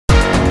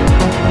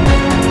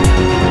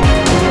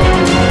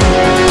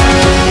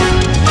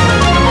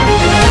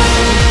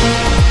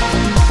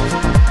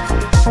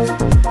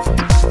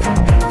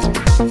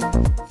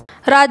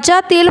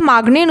राज्यातील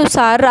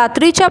मागणीनुसार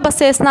रात्रीच्या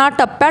बसेसना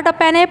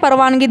टप्प्याटप्प्याने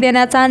परवानगी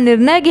देण्याचा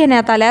निर्णय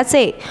घेण्यात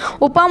आल्याचे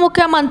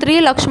उपमुख्यमंत्री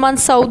लक्ष्मण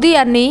सवदी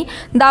यांनी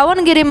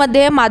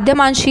दावणगिरीमध्ये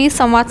माध्यमांशी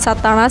संवाद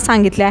साधताना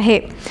सांगितले आहे।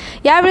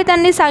 यावेळी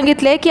त्यांनी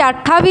सांगितले की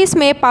 28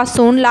 मे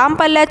पासून लांब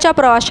पल्ल्याच्या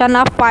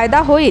प्रवाशांना फायदा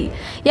होईल,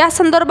 या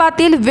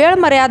संदर्भातील वेळ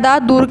मर्यादा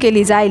दूर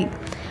केली जाईल।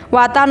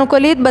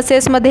 वातानुकूलित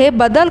बसेसमध्ये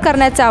बदल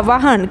करण्याचे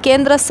आवाहन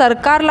केंद्र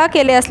सरकारला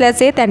केले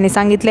असल्याचे त्यांनी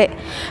सांगितले।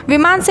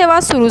 विमानसेवा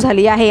सुरू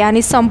झाली आहे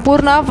आणि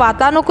संपूर्ण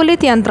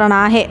वातानुकूलित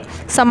यंत्रणा आहे।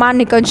 समान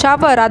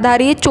निकषावर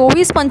आधारित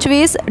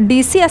 24-25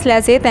 DC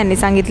असल्याचे त्यांनी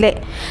सांगितले।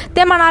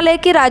 ते म्हणाले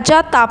की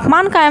राज्यात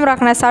तापमान कायम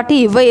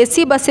राखण्यासाठी व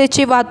AC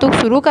बसेसची वाहतूक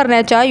सुरू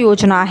करण्याच्या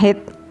योजना आहेत।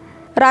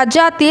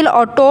 राज्यातील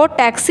ऑटो,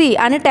 टॅक्सी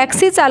आणि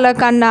टॅक्सी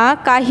चालकांना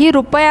काही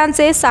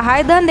रुपयांचे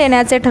सहायधन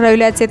देण्याचे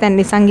ठरविल्याचे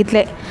त्यांनी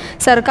सांगितले।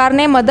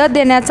 सरकारने मदत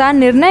देण्याचा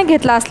निर्णय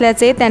घेतला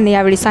असल्याचे त्यांनी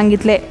यावेळी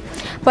सांगितले।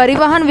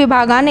 परिवहन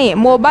विभागाने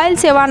मोबाईल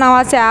सेवा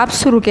नावाचे ॲप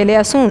सुरू केले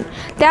असून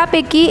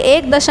त्यापैकी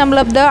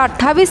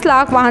 1.28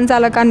 लाख वाहन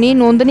चालकांनी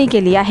नोंदणी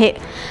केली आहे।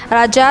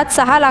 राज्यात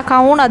 6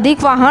 लाखाहून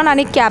अधिक वाहन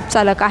आणि कॅब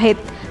चालक आहेत,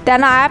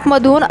 त्यांना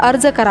ॲपमधून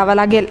अर्ज करावा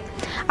लागेल।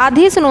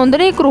 आधीच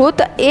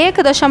नोंदणीकृत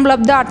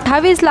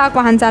 1.28 लाख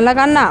वाहन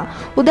चालकांना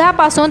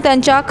उद्यापासून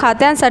त्यांच्या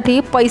खात्यांसाठी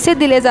पैसे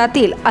दिले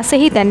जातील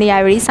असेही त्यांनी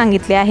यावेळी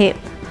सांगितले आहे।